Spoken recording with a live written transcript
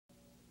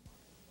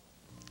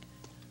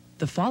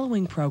The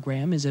following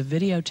program is a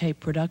videotape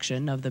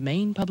production of the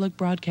Maine Public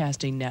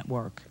Broadcasting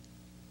Network.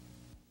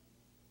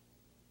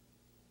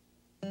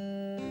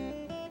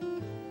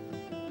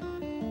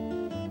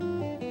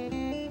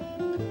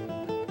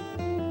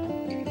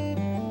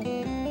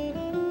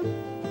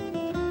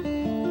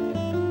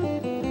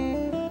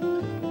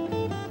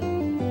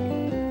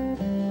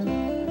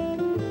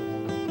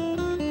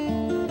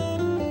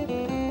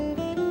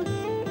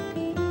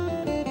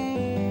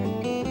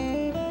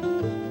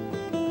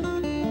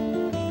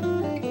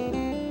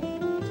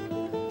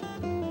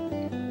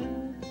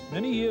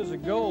 Many years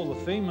ago, the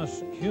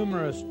famous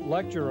humorist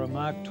lecturer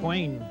Mark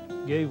Twain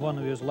gave one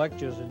of his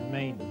lectures in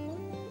Maine.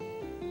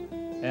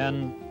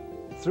 And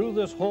through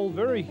this whole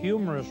very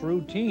humorous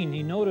routine,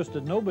 he noticed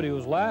that nobody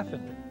was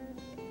laughing.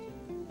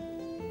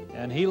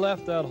 And he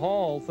left that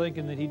hall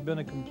thinking that he'd been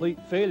a complete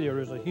failure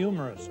as a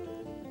humorist.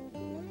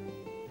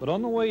 But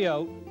on the way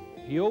out,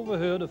 he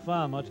overheard a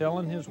farmer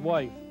telling his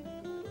wife,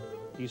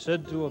 he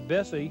said to her,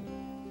 "Bessie,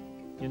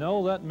 you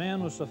know, that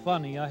man was so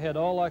funny, I had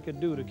all I could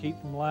do to keep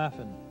from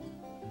laughing."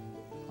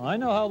 I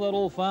know how that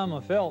old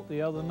farmer felt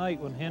the other night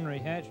when Henry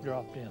Hatch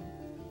dropped in.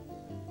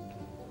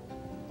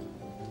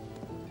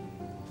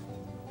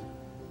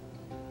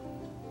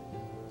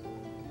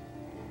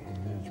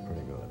 That's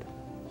pretty good.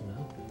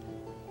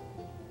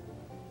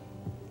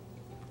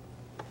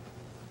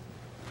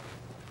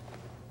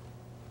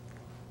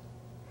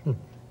 Yeah.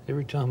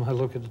 Every time I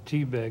look at the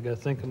tea bag, I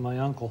think of my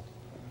uncle.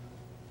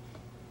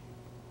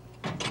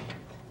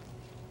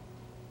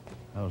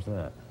 How's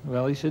that?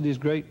 Well, he said his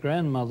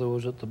great-grandmother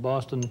was at the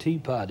Boston Tea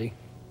Party.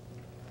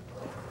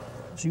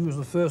 She was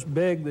the first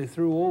bag they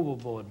threw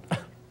overboard.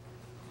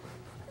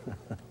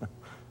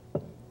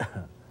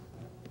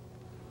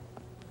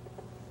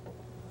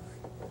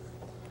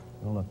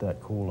 We'll let that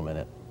cool a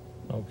minute.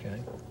 Okay.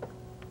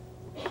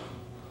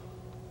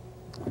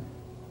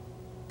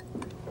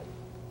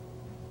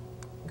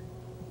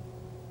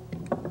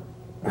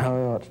 I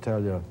ought to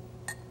tell you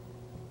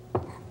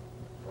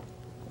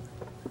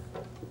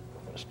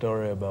a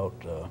story about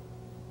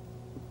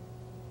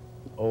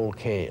Old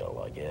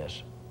Kale, I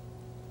guess.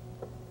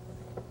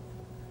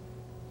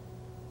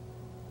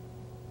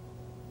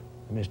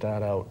 Let me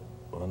start out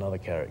with another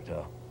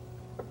character.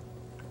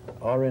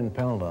 Orrin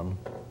Peldon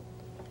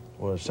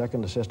was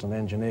second assistant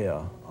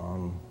engineer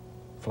on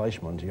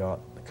Fleischmann's yacht,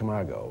 the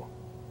Camargo.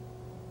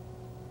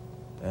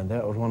 And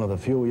that was one of the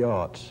few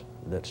yachts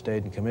that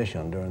stayed in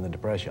commission during the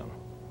Depression.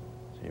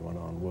 So he went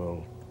on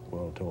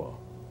world tour.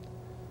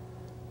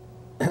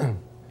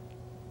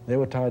 They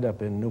were tied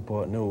up in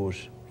Newport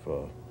News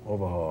for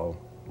overhaul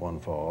one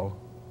fall.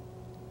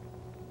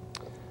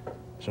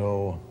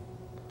 So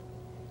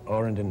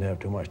Orrin didn't have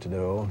too much to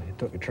do. He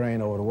took a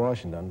train over to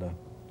Washington to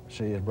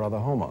see his brother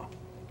Homer.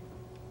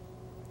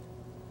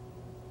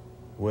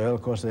 Well,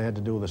 of course, they had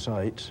to do the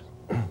sights,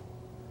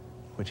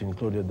 which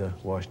included the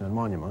Washington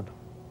Monument,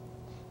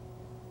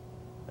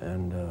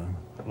 and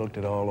looked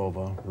it all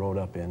over, rode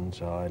up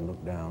inside,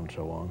 looked down,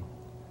 so on.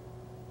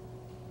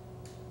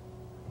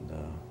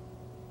 And,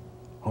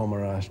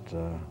 Homer asked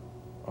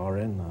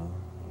Orrin,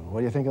 "What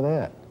do you think of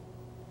that?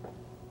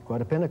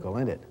 Quite a pinnacle,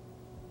 ain't it?"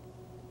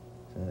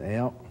 Said,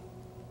 "Yeah."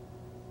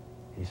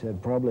 He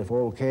said, "Probably if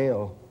old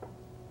Kale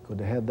could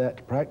have had that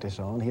to practice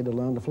on, he'd have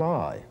learned to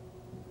fly."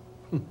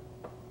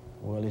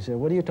 Well, he said,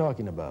 "What are you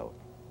talking about?"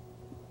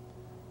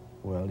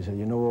 Well, he said,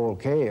 "You know old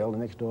Kale, the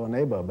next door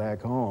neighbor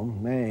back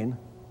home, Maine?"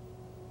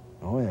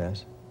 "Oh,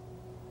 yes."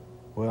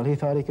 Well, he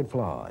thought he could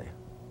fly.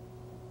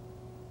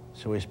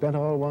 So he spent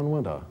all one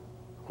winter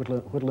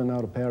whittling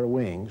out a pair of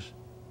wings.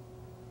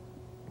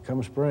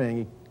 Come spring,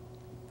 he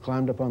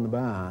climbed up on the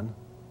barn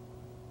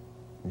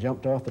and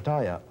jumped off the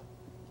tie-up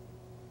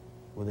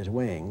with his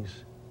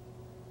wings,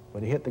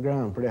 but he hit the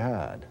ground pretty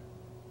hard.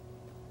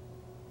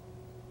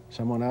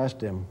 Someone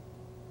asked him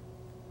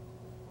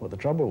what the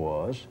trouble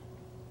was.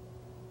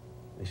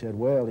 He said,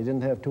 well, he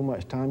didn't have too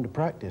much time to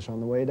practice on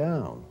the way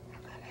down.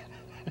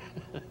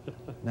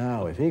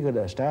 Now, if he could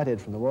have started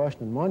from the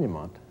Washington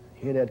Monument,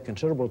 he'd had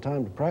considerable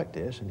time to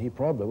practice, and he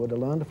probably would have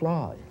learned to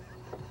fly.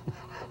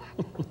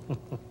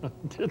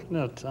 Didn't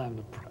have time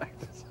to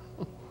practice.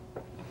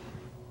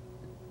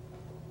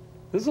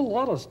 There's a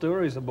lot of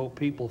stories about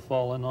people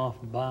falling off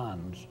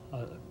barns.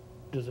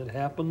 Does it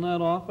happen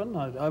that often?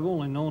 I've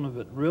only known of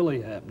it really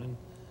happening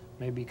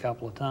maybe a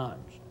couple of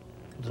times.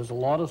 But there's a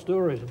lot of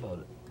stories about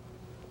it.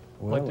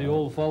 Well, like the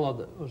old fellow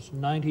that was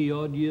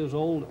 90-odd years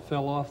old that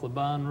fell off the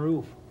barn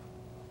roof.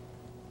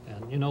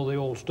 And you know the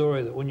old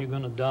story that when you're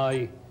going to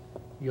die,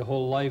 your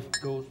whole life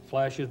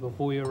flashes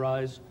before your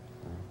eyes.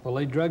 Well,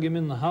 they drug him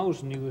in the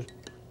house, and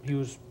he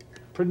was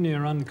pretty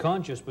near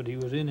unconscious, but he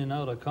was in and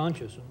out of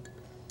consciousness.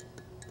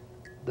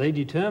 They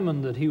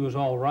determined that he was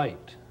all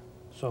right.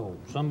 So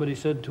somebody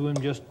said to him,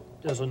 just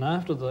as an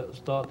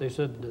afterthought, they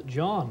said,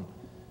 "John,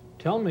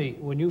 tell me,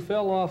 when you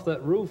fell off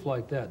that roof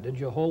like that, did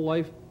your whole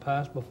life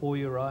pass before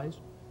your eyes?"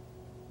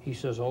 He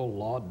says, "Oh,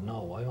 Lord,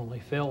 no, I only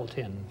fell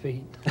 10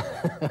 feet."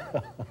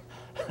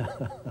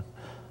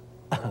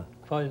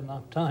 Quite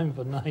enough time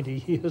for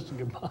 90 years to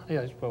go by,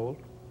 I suppose.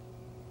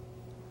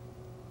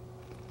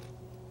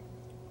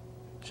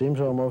 Seems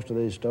though most of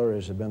these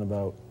stories have been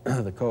about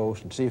the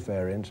coast and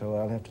seafaring, so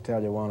I'll have to tell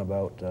you one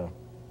about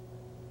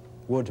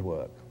woods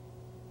work,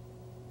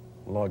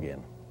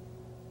 logging.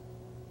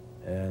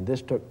 And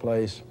this took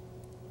place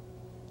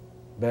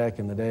back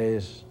in the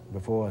days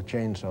before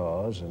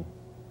chainsaws and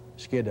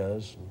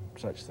skidders and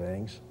such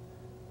things.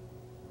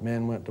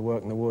 Men went to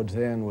work in the woods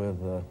then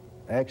with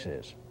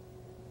axes.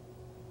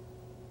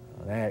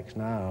 An axe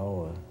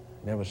now,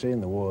 never seen in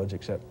the woods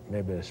except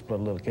maybe to split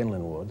a little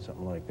kindling wood,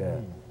 something like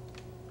that.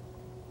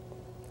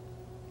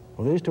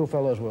 Well, these two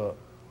fellows were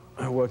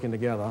working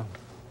together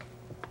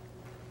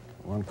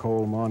one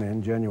cold morning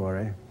in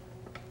January.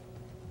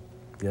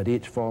 They had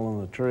each fallen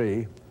on the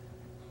tree,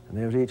 and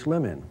they was each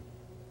limbing.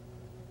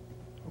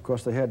 Of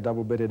course, they had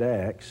double-bitted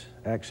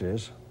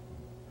axes,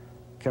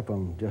 kept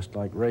them just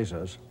like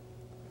razors.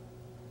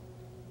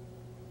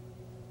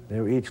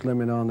 They were each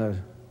limbing on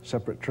a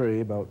separate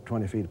tree, about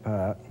 20 feet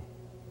apart.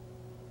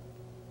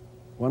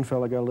 One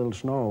fella got a little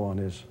snow on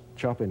his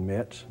chopping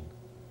mitts,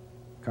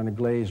 kind of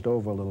glazed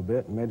over a little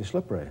bit and made it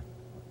slippery,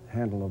 the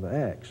handle of the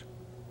axe.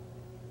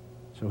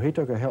 So he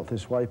took a healthy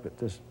swipe at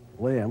this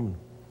limb,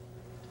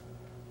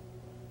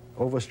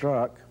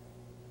 overstruck,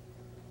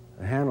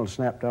 the handle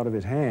snapped out of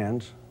his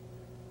hands,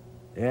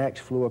 the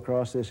axe flew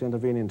across this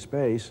intervening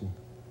space and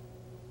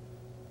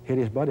hit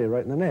his buddy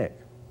right in the neck.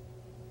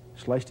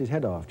 Sliced his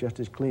head off just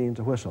as clean as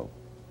a whistle.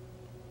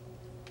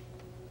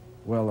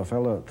 Well, the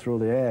fellow threw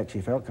the axe, he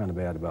felt kind of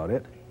bad about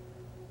it.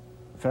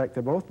 In fact,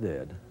 they both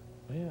did.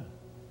 Yeah.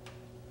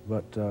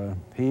 But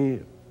he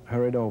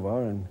hurried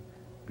over and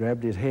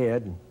grabbed his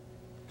head and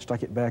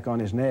stuck it back on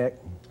his neck,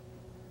 and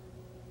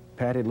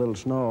patted a little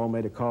snow,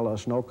 made a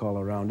snow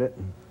collar around it,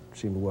 and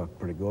seemed to work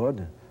pretty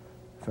good.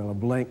 The fellow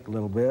blinked a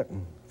little bit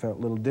and felt a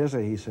little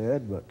dizzy, he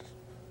said, but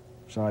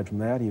aside from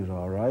that, he was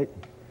all right.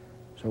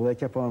 So they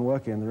kept on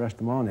working the rest of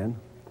the morning,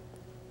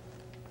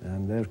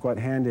 and they was quite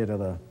handy to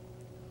the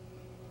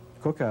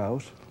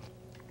cookhouse.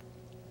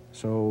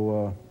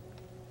 So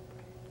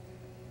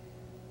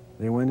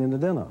they went into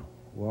dinner,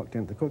 walked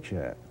into the cook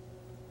shack.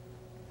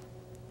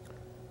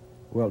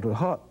 Well, it was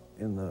hot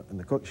in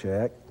the cook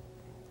shack,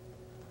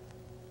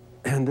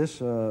 and this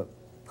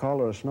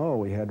collar of snow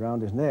we had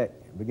around his neck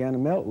began to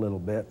melt a little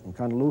bit and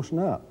kind of loosen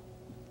up.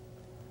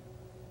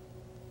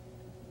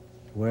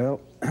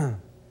 Well,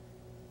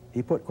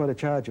 he put quite a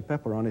charge of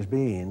pepper on his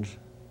beans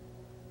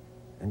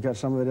and got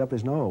some of it up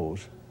his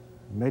nose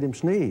and made him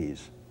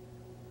sneeze.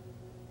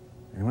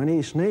 And when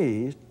he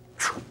sneezed,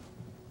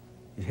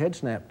 his head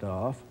snapped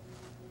off,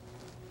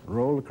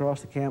 rolled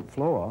across the camp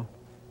floor,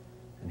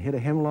 and hit a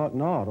hemlock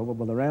knot over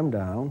by the ram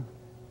down,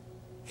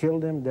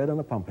 killed him dead on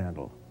a pump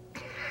handle.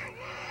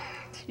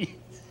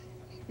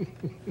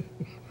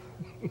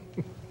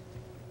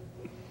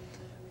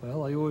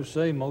 Well, I always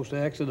say most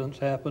accidents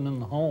happen in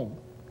the home.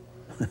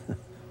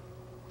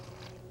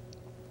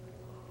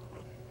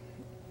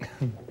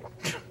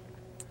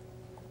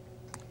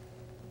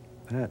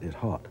 That is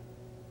hot.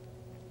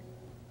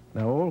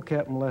 Now, old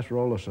Captain Les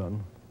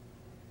Rollerson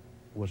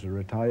was a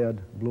retired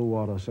blue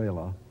water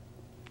sailor.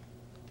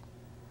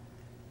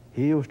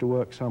 He used to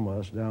work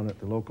summers down at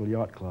the local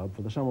yacht club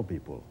for the summer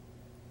people.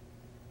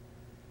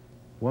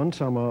 One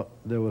summer,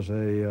 there was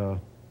a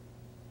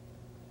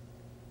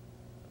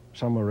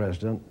summer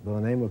resident by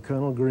the name of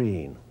Colonel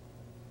Green.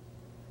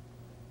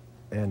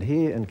 And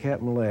he and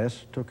Captain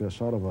Les took a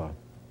sort of a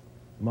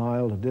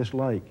mild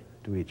dislike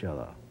to each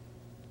other.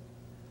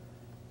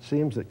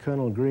 Seems that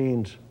Colonel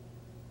Green's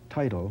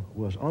title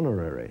was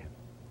honorary,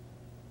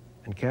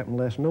 and Captain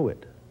Les knew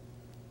it.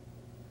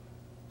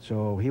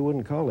 So he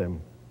wouldn't call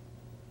him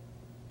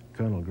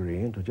Colonel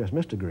Green, it was just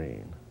Mr.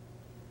 Green.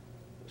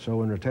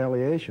 So in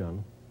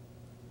retaliation,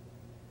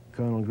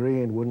 Colonel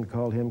Green wouldn't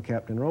call him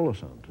Captain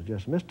Rollerson, it was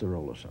just Mr.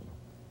 Rollerson.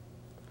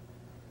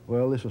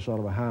 Well, this was sort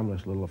of a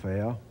harmless little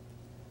affair.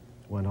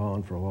 Went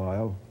on for a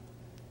while.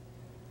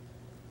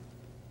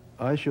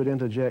 I should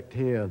interject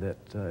here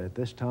that at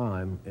this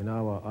time in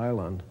our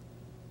island,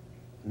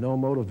 no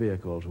motor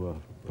vehicles were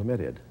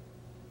permitted.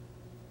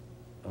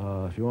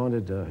 If you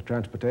wanted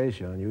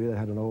transportation, you either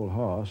had an old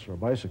horse or a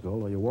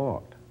bicycle or you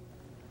walked.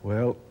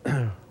 Well,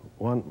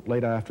 one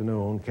late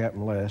afternoon,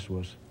 Captain Les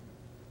was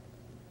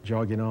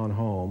jogging on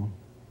home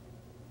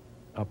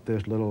up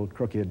this little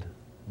crooked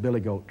billy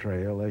goat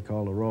trail they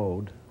call the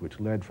road, which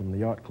led from the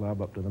yacht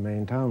club up to the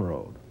main town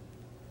road.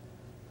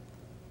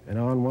 And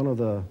on one of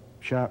the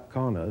sharp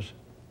corners,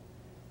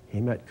 he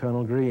met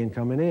Colonel Green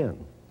coming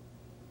in.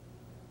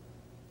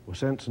 Well,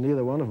 since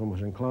neither one of them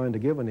was inclined to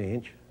give an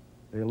inch,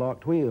 they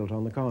locked wheels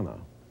on the corner.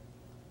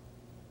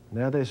 And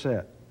there they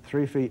sat,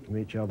 3 feet from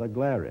each other,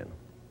 glaring.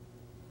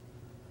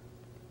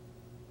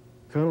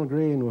 Colonel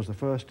Green was the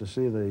first to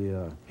see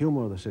the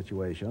humor of the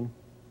situation,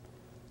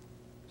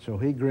 so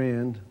he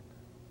grinned,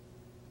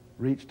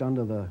 reached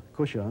under the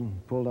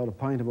cushion, pulled out a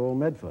pint of old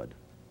Medford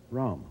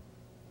rum,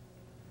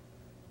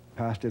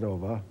 passed it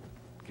over,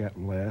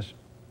 Captain Les,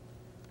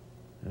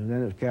 and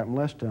then it was Captain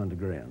Les' turn to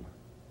grin.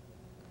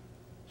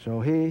 So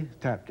he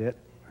tapped it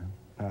and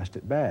passed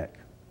it back.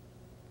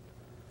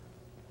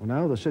 Well,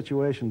 now the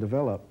situation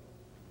developed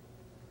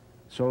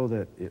so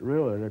that it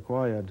really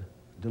required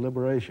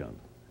deliberation.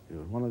 It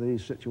was one of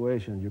these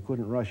situations you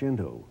couldn't rush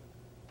into.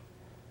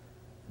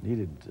 It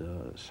needed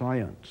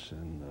science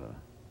and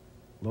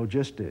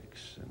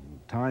logistics and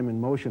time and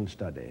motion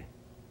study.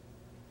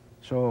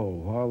 So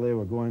while they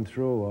were going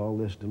through all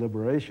this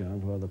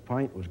deliberation, well, the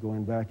pint was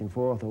going back and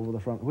forth over the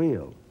front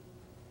wheel.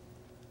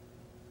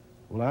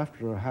 Well,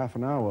 after a half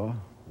an hour,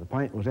 the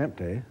pint was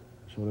empty,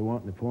 so they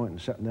weren't any point in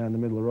sitting there in the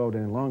middle of the road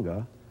any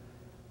longer.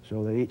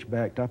 So they each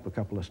backed up a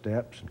couple of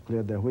steps and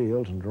cleared their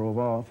wheels and drove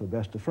off, the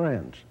best of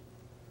friends.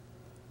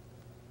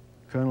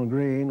 Colonel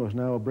Green was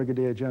now a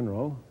brigadier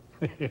general,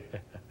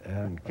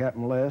 and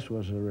Captain Les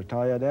was a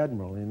retired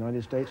admiral in the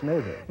United States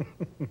Navy.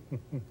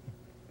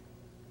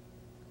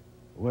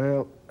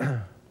 Well,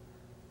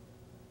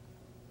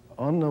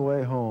 on the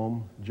way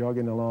home,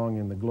 jogging along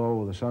in the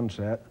glow of the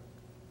sunset,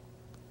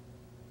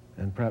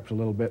 and perhaps a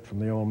little bit from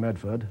the old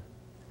Medford,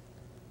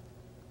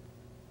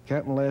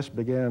 Captain Les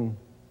began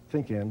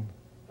thinking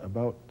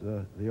about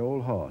the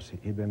old horse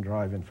he'd been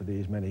driving for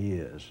these many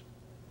years,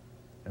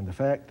 and the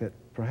fact that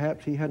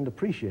perhaps he hadn't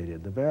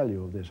appreciated the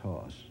value of this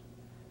horse.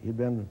 He'd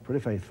been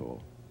pretty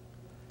faithful.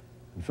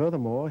 And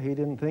furthermore, he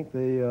didn't think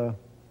the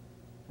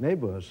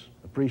neighbors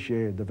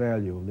appreciated the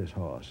value of this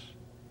horse.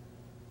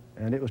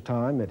 And it was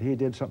time that he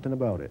did something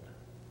about it.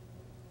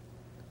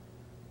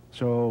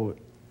 So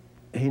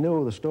he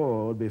knew the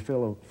store would be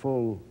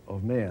full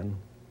of men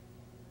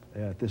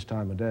at this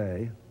time of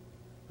day,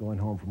 going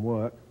home from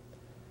work.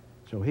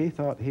 So he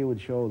thought he would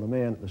show the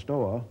men at the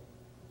store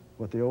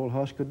what the old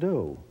horse could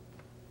do.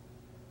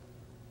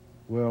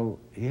 Well,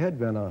 he had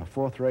been a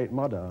fourth-rate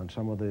mudder on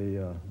some of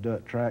the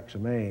dirt tracks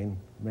of Maine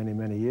many,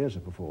 many years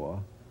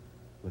before,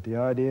 but the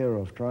idea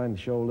of trying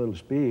to show a little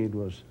speed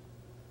was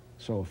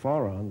so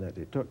foreign that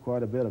it took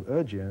quite a bit of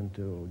urging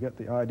to get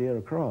the idea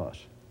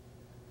across.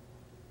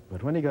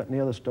 But when he got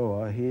near the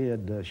store, he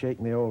had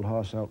shaken the old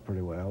horse out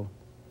pretty well.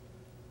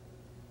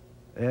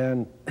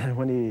 And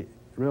when he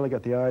really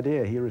got the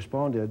idea, he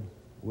responded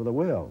with a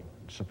will.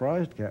 It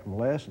surprised Captain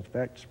Les, in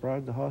fact,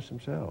 surprised the horse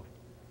himself.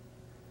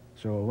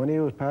 So when he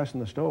was passing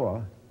the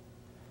store,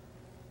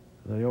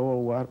 the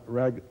old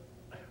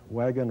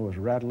wagon was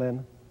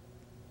rattling,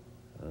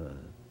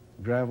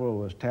 gravel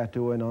was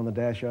tattooing on the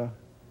dasher.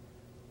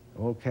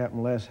 Old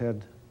Captain Les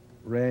had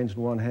reins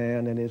in one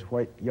hand and his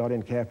white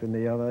yachting cap in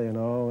the other, you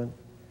know, and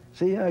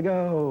see I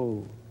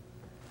go.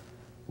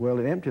 Well,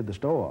 it emptied the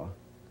store.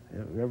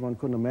 Everyone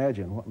couldn't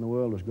imagine what in the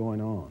world was going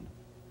on.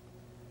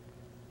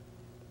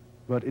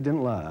 But it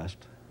didn't last.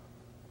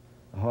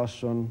 The horse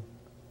soon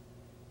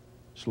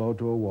slowed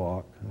to a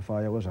walk, the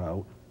fire was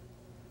out,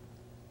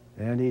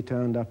 and he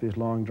turned up his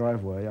long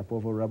driveway up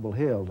over Rebel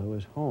Hill to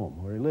his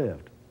home where he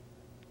lived.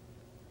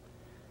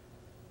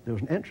 There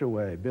was an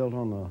entryway built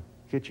on the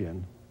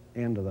kitchen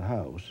end of the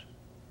house,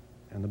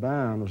 and the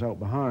barn was out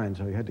behind,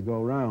 so he had to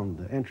go around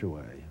the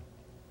entryway.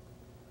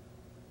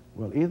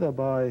 Well, either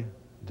by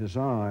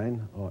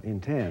design or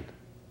intent,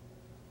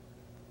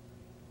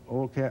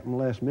 old Captain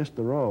Les missed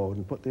the road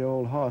and put the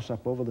old horse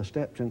up over the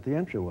steps into the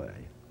entryway.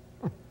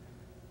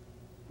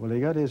 Well, he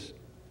got his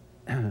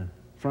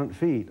front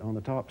feet on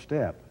the top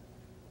step,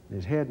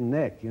 his head and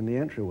neck in the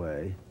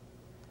entryway.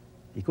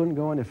 He couldn't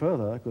go any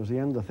further because the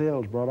end of the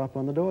thills brought up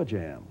on the door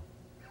jamb.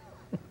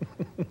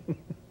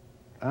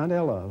 Aunt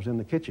Ella was in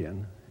the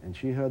kitchen, and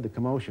she heard the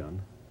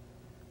commotion,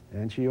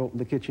 and she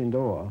opened the kitchen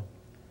door,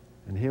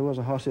 and here was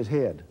a horse's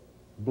head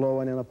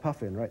blowing and a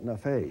puffing right in her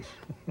face.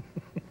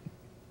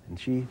 And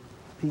she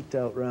peeked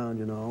out round,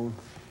 you know,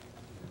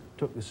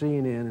 took the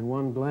scene in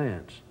one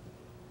glance.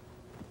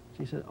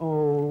 She said,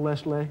 "Oh,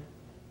 Leslie,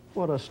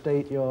 what a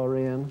state you're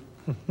in."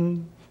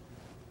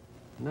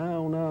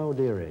 "No,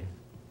 dearie.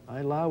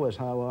 I allow as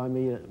how I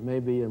may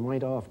be and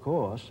went off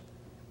course,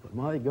 but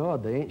my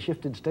God, they ain't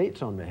shifted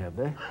states on me, have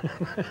they?"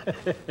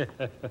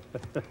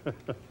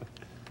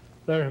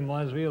 That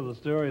reminds me of the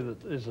story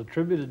that is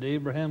attributed to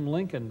Abraham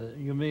Lincoln.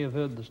 You may have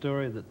heard the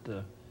story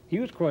that he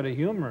was quite a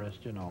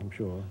humorist, you know. I'm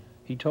sure.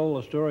 He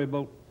told a story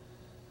about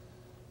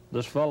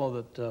this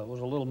fellow that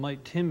was a little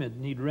mite timid,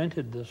 and he'd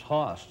rented this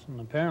horse,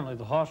 and apparently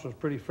the horse was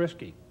pretty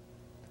frisky.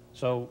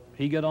 So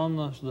he got on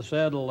the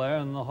saddle there,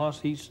 and the horse,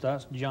 he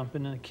starts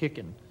jumping and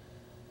kicking.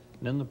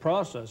 And in the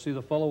process, see,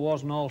 the fellow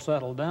wasn't all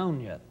settled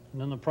down yet.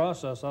 And in the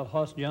process, that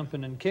horse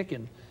jumping and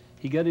kicking,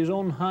 he got his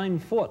own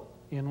hind foot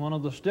in one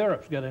of the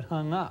stirrups, got it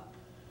hung up.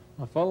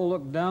 The fellow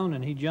looked down,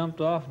 and he jumped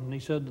off, and he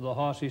said to the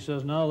horse, he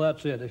says, "Now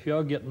that's it. If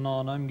you're getting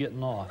on, I'm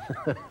getting off."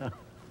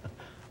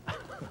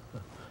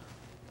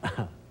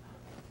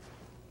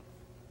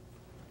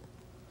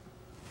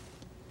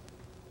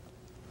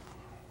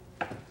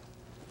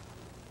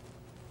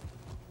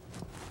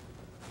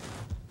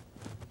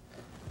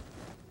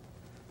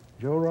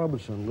 Joe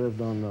Robertson lived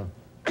on the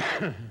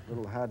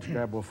little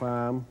hardscrabble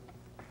farm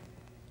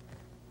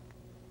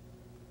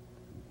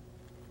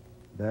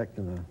back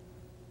in the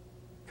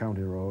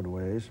county road a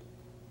ways.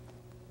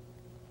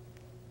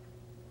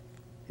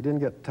 He didn't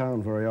get to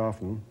town very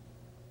often,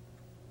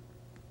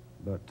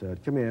 but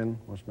come in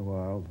once in a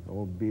while, the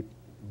old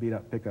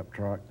beat-up pickup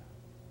truck.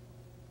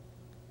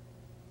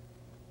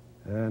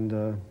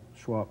 and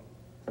swap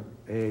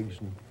eggs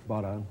and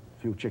butter,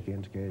 a few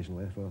chickens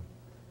occasionally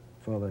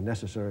for the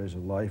necessaries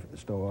of life at the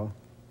store.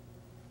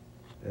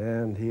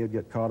 And he'd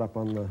get caught up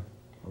on the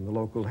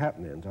local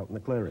happenings out in the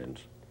clearings.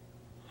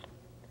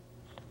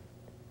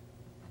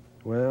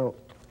 Well,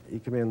 he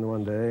came in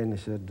one day and he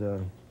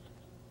said,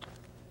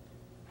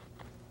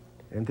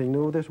 anything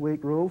new this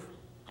week, Ruth?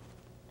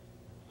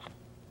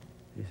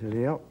 He said,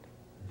 yep.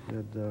 He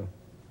said,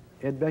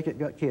 Ed Beckett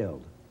got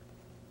killed.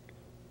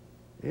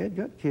 Ed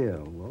got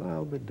killed. Well,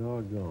 I'll be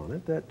doggone.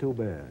 Isn't that too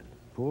bad?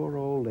 Poor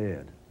old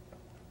Ed.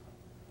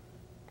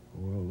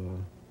 Well,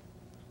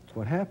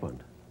 what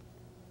happened?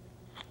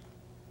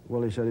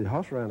 Well, he said his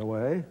horse ran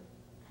away,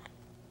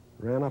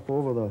 ran up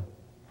over the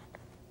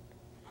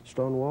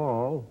stone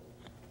wall,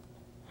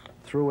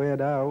 threw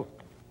Ed out,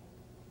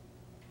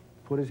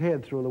 put his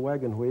head through the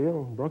wagon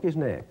wheel, and broke his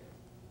neck.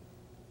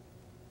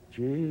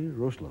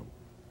 Jerusalem.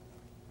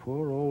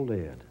 Poor old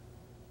Ed.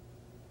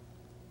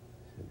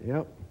 He said,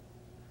 yep.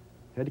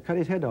 Had to cut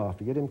his head off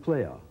to get him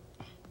clear.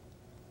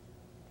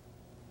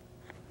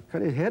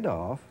 Cut his head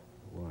off?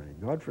 Why,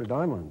 Godfrey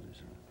Diamond.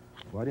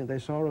 Why didn't they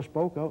saw a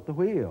spoke out the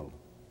wheel?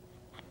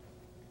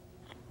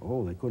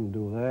 Oh, they couldn't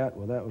do that.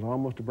 Well, that was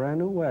almost a brand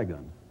new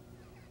wagon.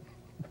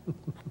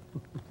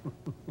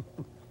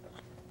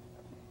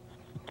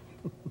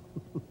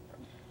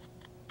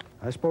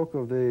 I spoke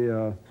of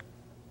the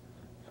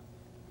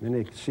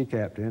many sea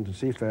captains and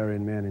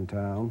seafaring men in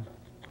town,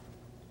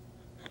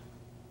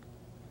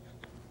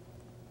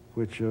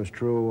 which was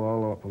true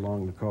all up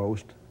along the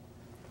coast,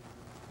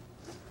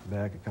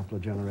 back a couple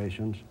of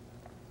generations.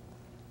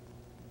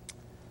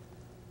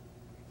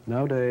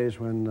 Nowadays,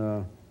 when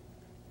you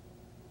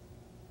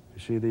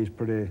see these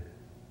pretty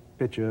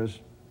pictures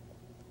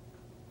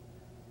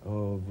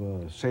of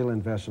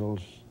sailing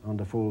vessels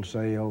under full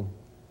sail,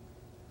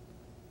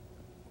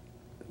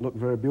 look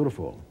very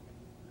beautiful,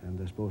 and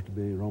they're supposed to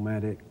be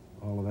romantic,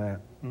 all of that.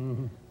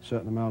 Mm-hmm.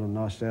 Certain amount of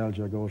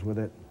nostalgia goes with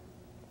it.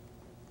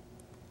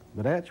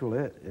 But actually,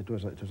 it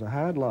was a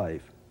hard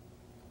life,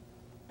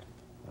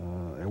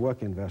 a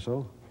working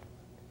vessel.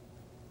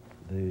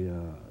 The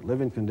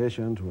living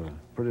conditions were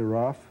pretty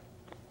rough.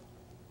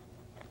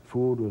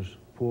 Food was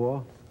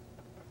poor.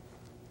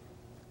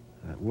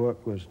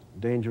 Work was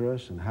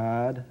dangerous and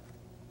hard.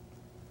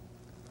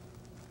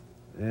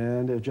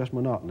 And it was just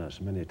monotonous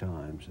many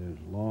times. It was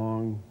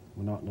long,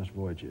 monotonous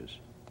voyages.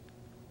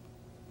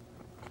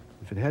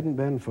 If it hadn't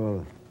been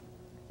for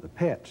the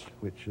pets,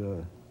 which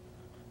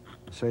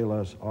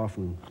sailors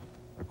often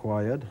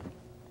acquired,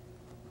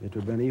 it would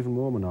have been even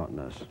more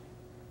monotonous.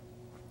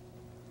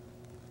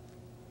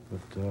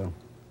 But, you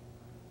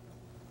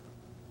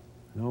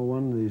know,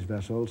 one of these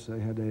vessels, they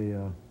had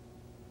the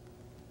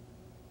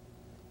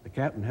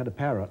captain had a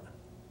parrot,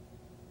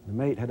 the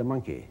mate had a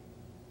monkey.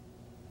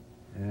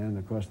 And,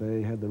 of course,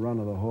 they had the run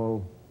of the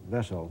whole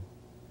vessel,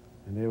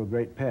 and they were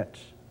great pets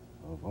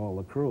of all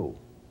the crew,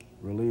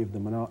 relieved the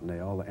monotony,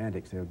 all the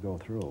antics they would go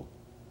through.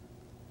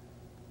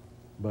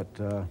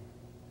 But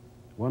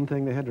one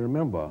thing they had to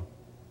remember,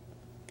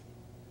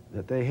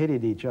 that they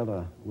hated each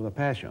other with a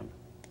passion.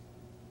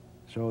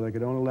 So they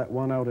could only let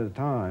one out at a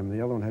time.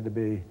 The other one had to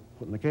be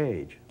put in the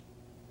cage.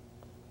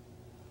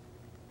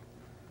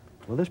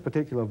 Well, this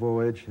particular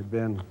voyage had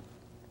been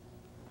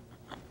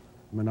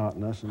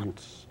monotonous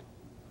and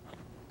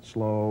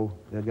slow.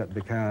 They'd got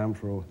becalmed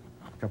for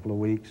a couple of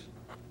weeks.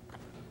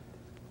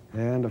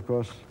 And, of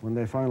course, when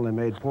they finally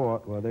made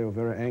port, well, they were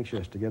very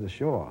anxious to get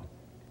ashore.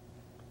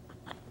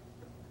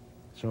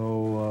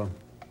 So,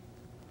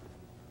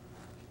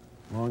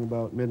 long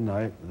about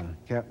midnight, the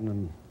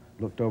captain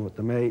looked over at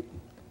the mate.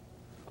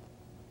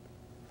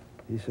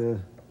 He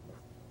said,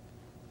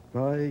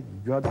 by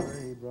God,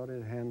 he brought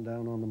his hand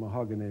down on the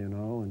mahogany, you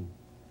know, and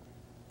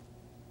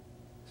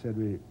said,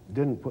 we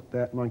didn't put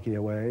that monkey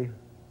away,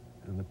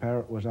 and the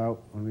parrot was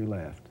out when we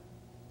left.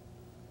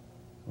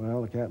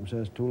 Well, the captain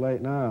says, too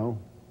late now.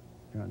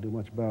 Can't do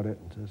much about it.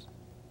 And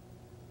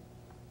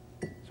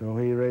says, so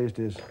he raised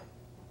his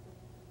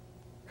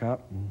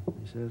cup, and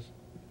he says,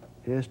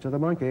 here's to the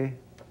monkey,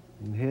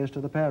 and here's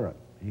to the parrot.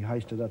 He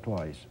heisted her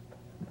twice.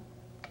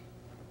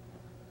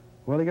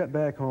 Well, he got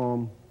back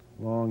home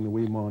along the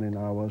wee morning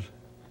hours,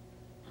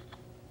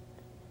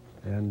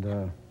 and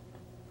the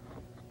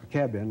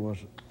cabin was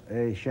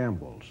a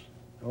shambles.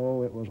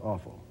 Oh, it was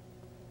awful.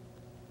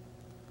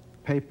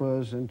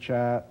 Papers and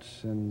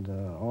charts and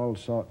all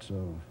sorts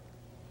of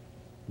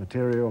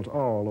materials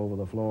all over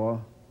the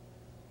floor.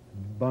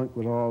 Bunk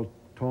was all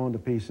torn to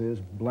pieces,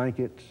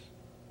 blankets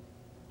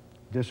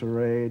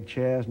disarrayed,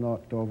 chairs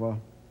knocked over,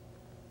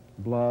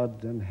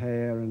 blood and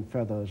hair and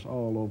feathers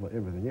all over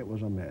everything. It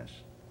was a mess.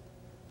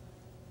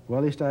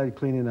 Well, he started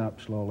cleaning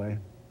up slowly,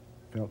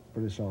 felt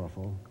pretty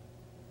sorrowful.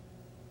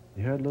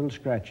 He heard a little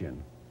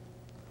scratching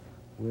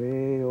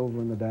way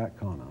over in the dark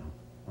corner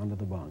under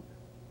the bunk.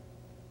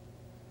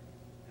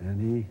 And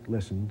he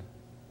listened,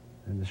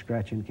 and the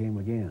scratching came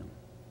again.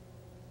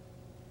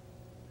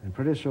 And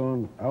pretty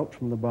soon, out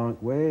from the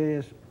bunk,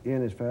 way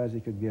in as far as he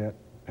could get,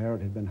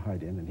 Parrot had been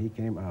hiding, and he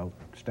came out,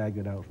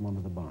 staggered out from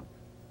under the bunk.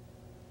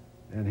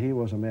 and he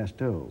was a mess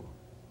too.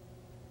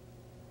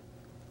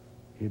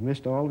 He'd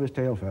missed all of his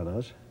tail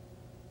feathers.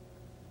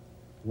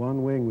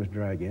 One wing was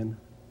dragging.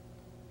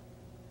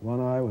 One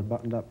eye was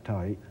buttoned up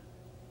tight.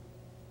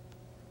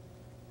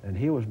 And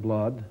he was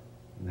blood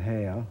and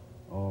hair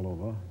all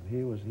over.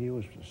 He was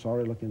a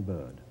sorry-looking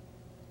bird.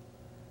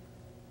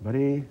 But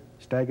he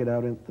staggered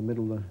out into the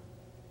middle of the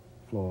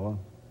floor,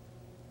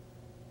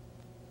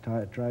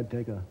 tried to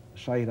take a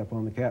sight up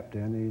on the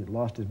captain. He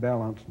lost his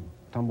balance and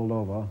tumbled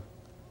over.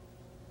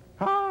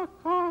 Hawk,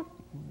 hawk!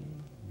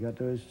 He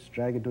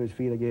staggered to his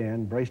feet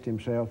again, braced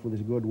himself with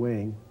his good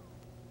wing.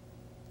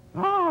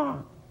 Ah!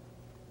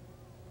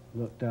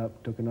 Looked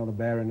up, took another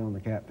bearing on the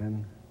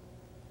captain.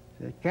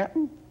 Said,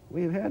 "Captain,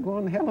 we've had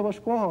one hell of a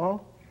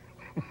squall."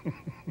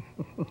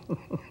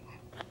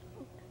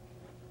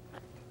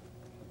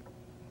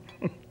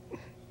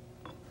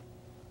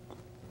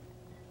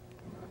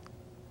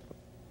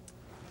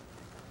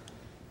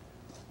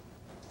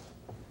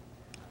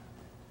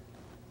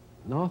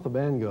 North of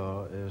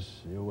Bangor, as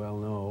you well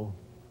know,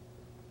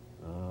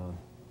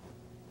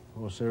 a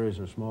whole series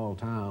of small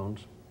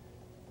towns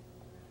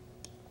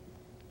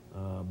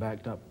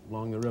backed up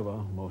along the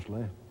river,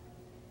 mostly.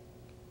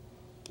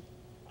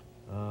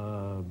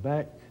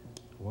 Back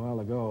a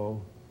while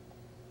ago,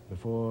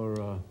 before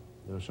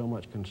there was so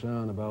much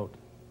concern about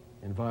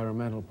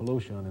environmental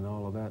pollution and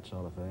all of that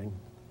sort of thing,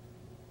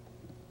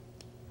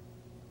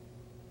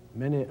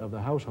 many of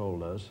the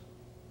householders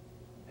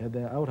had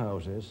their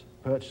outhouses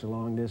perched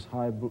along this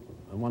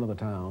one of the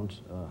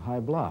towns, high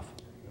bluff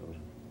that was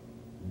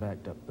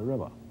backed up the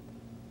river.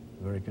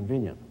 Very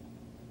convenient.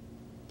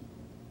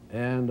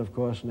 And of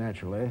course,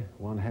 naturally,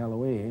 one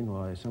Halloween,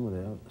 why some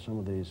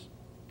of these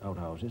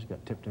outhouses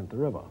got tipped into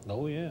the river.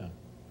 Oh yeah.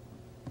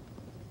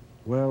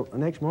 Well, the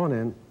next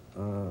morning,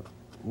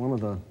 one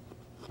of the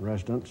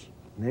residents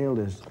nailed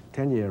his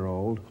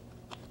 10-year-old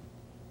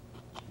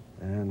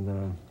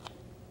and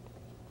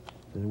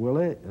said,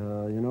 "Willie,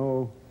 you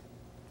know,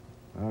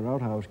 our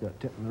outhouse got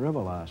tipped in the river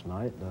last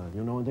night. Do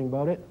you know anything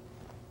about it?"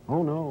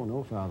 "Oh,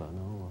 no, Father,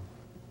 no.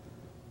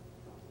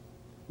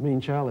 Me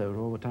and Charlie was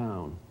over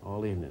town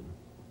all evening."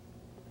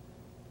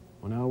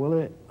 "Well, now,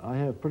 Willie, I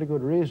have pretty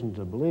good reason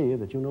to believe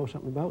that you know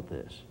something about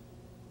this.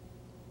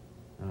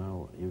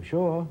 Now, you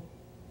sure?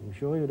 You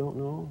sure you don't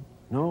know?"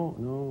 No,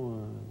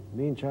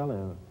 me and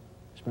Charlie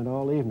spent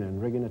all evening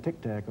rigging a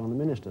tic-tac on the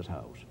minister's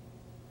house."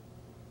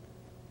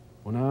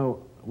 "Well, now,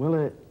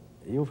 Willie,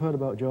 you've heard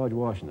about George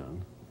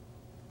Washington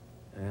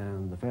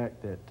and the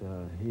fact that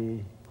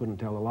he couldn't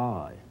tell a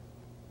lie.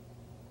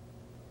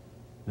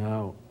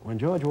 Now, when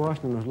George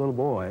Washington was a little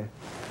boy,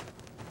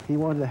 he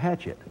wanted a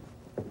hatchet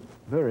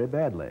very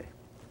badly.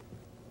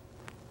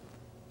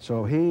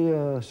 So he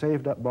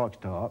saved up box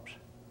tops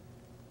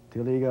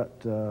till he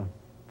got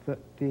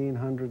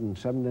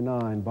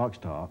 1,379 box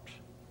tops,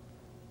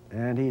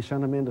 and he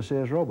sent them into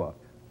Sears Roebuck.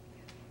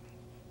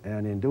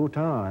 And in due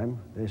time,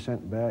 they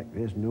sent back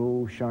this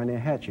new shiny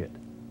hatchet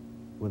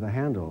with a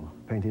handle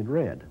painted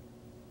red.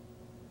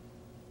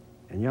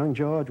 And young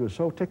George was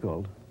so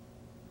tickled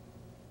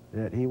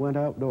that he went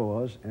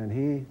outdoors and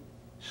he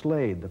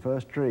slayed the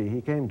first tree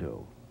he came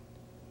to.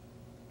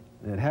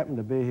 It happened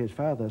to be his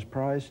father's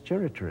prized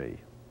cherry tree.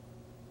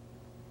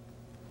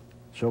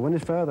 So when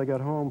his father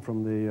got home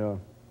from the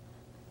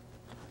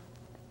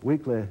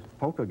weekly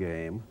poker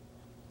game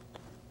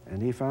and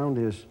he found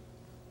his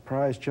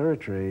prized cherry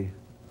tree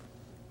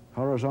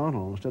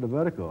horizontal instead of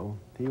vertical,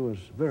 he was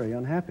very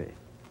unhappy.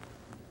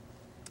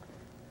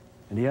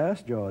 And he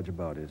asked George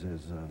about it. He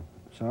says,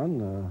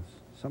 "Son,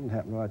 something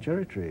happened to our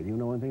cherry tree. Do you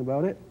know anything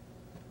about it?"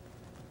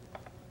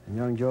 And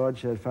young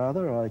George said,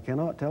 "Father, I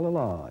cannot tell a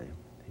lie."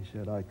 He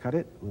said, "I cut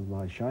it with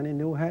my shiny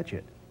new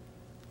hatchet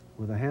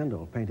with a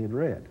handle painted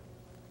red."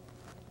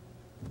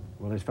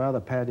 Well, his father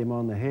patted him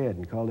on the head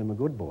and called him a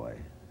good boy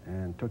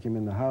and took him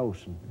in the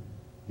house and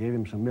gave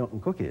him some milk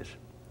and cookies.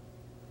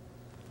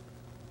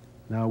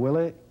 Now,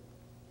 Willie,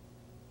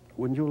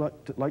 wouldn't you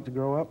like to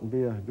grow up and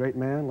be a great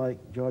man like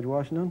George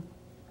Washington?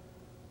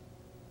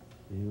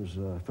 He was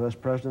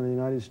first president of the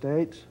United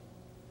States.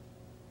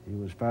 He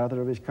was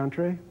father of his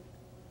country.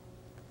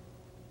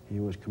 He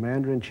was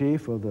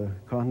commander-in-chief of the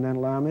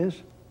Continental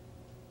Armies.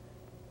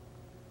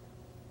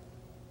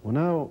 "Well,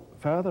 now,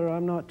 Father,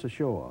 I'm not so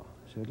sure."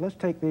 He said, "Let's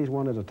take these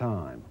one at a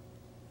time.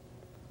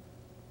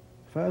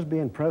 As far as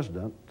being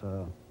president,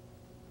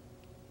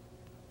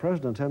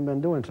 presidents haven't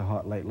been doing so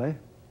hot lately.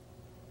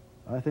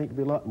 I think it'd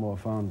be a lot more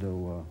fun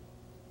to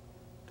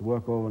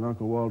work over in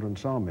Uncle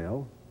Waldron's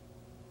sawmill.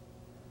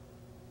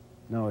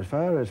 Now, as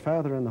far as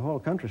father in the whole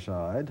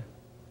countryside,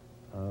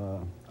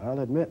 I'll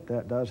admit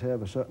that does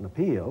have a certain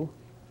appeal,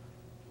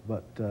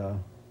 but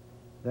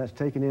that's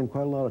taking in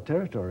quite a lot of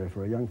territory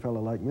for a young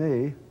fellow like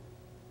me.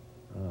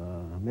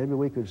 Maybe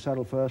we could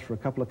settle first for a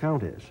couple of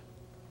counties.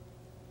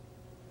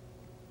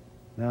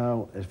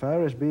 Now, as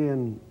far as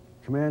being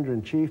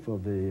commander-in-chief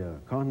of the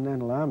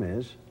Continental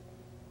Armies,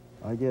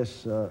 I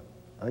guess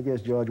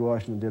George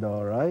Washington did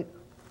all right,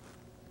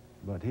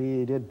 but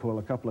he did pull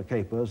a couple of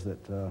capers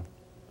that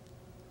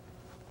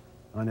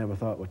I never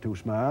thought were too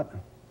smart.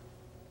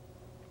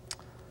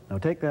 Now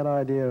take that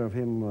idea of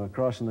him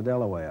crossing the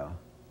Delaware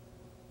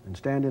and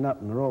standing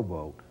up in the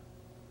rowboat.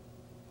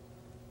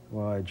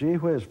 Why, gee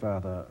whiz,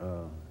 Father,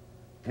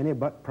 any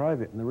buck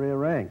private in the rear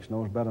ranks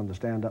knows better than to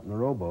stand up in the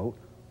rowboat.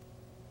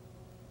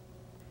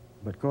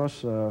 But of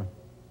course, I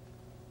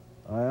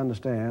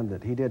understand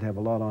that he did have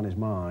a lot on his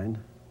mind,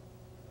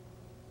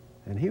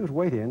 and he was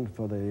waiting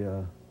for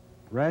the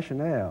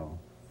rationale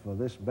for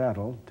this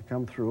battle to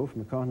come through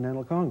from the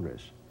Continental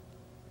Congress.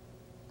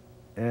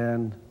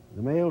 And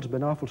the mail's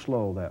been awful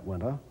slow that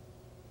winter.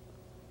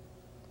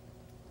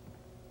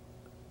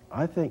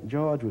 I think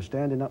George was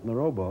standing up in the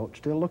rowboat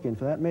still looking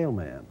for that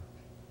mailman.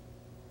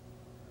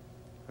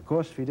 Of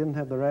course, if he didn't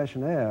have the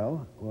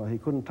rationale, well, he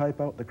couldn't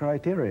type out the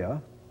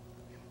criteria.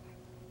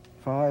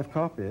 5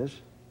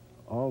 copies,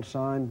 all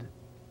signed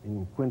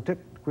in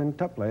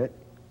quintuplet.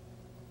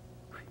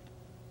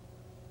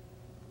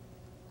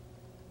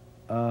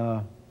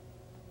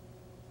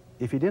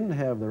 If he didn't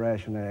have the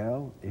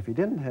rationale, if he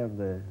didn't have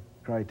the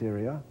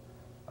criteria,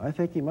 I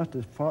think he must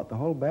have fought the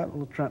whole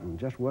Battle of Trenton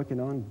just working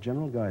on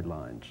general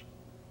guidelines.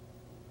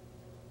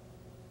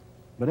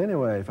 But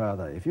anyway,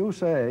 Father, if you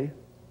say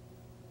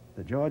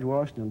that George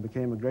Washington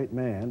became a great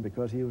man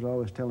because he was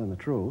always telling the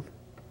truth,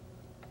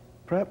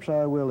 perhaps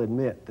I will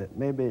admit that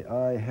maybe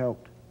I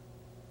helped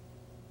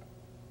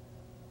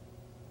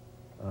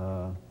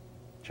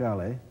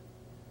Charlie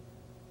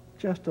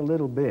just a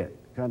little bit,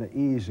 kind of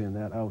easing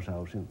that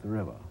outhouse into the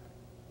river.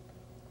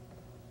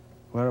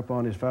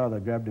 Whereupon his father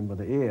grabbed him by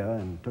the ear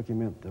and took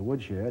him into the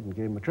woodshed and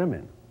gave him a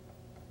trimming.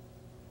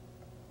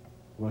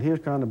 Well, he was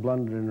kind of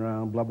blundering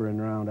around, blubbering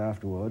around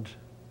afterwards,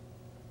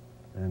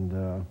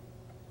 and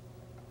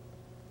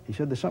he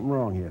said, "There's something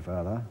wrong here,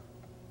 Father."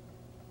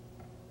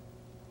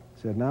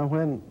 He said, now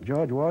when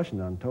George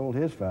Washington told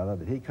his father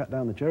that he cut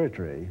down the cherry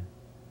tree,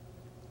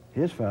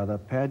 his father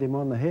patted him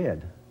on the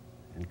head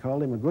and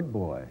called him a good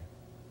boy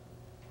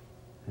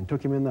and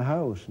took him in the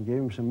house and gave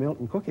him some milk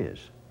and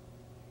cookies.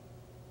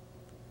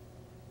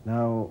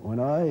 Now,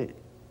 when I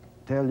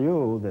tell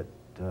you that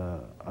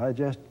I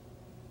just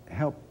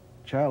helped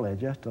Charlie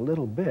just a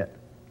little bit,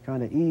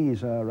 kind of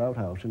ease our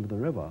outhouse into the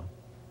river,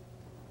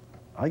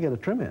 I get a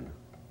trimming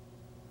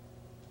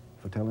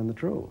for telling the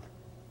truth.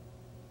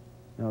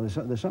 Now, there's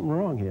something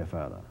wrong here,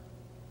 Father.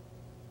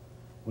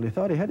 Well, he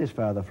thought he had his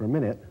father for a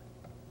minute.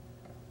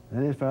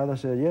 Then his father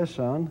said, "Yes,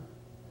 son,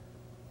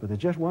 but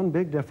there's just one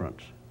big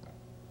difference.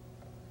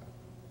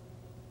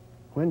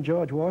 When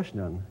George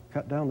Washington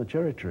cut down the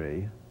cherry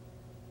tree,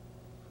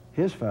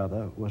 his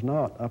father was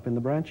not up in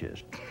the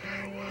branches."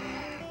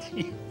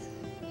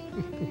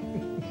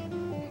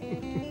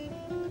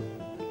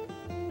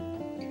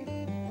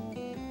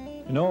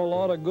 You know, a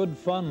lot of good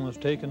fun was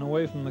taken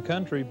away from the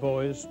country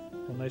boys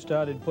when they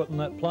started putting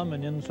that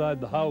plumbing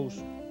inside the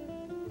house.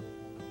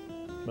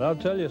 But I'll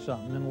tell you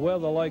something, in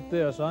weather like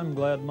this, I'm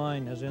glad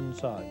mine is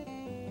inside.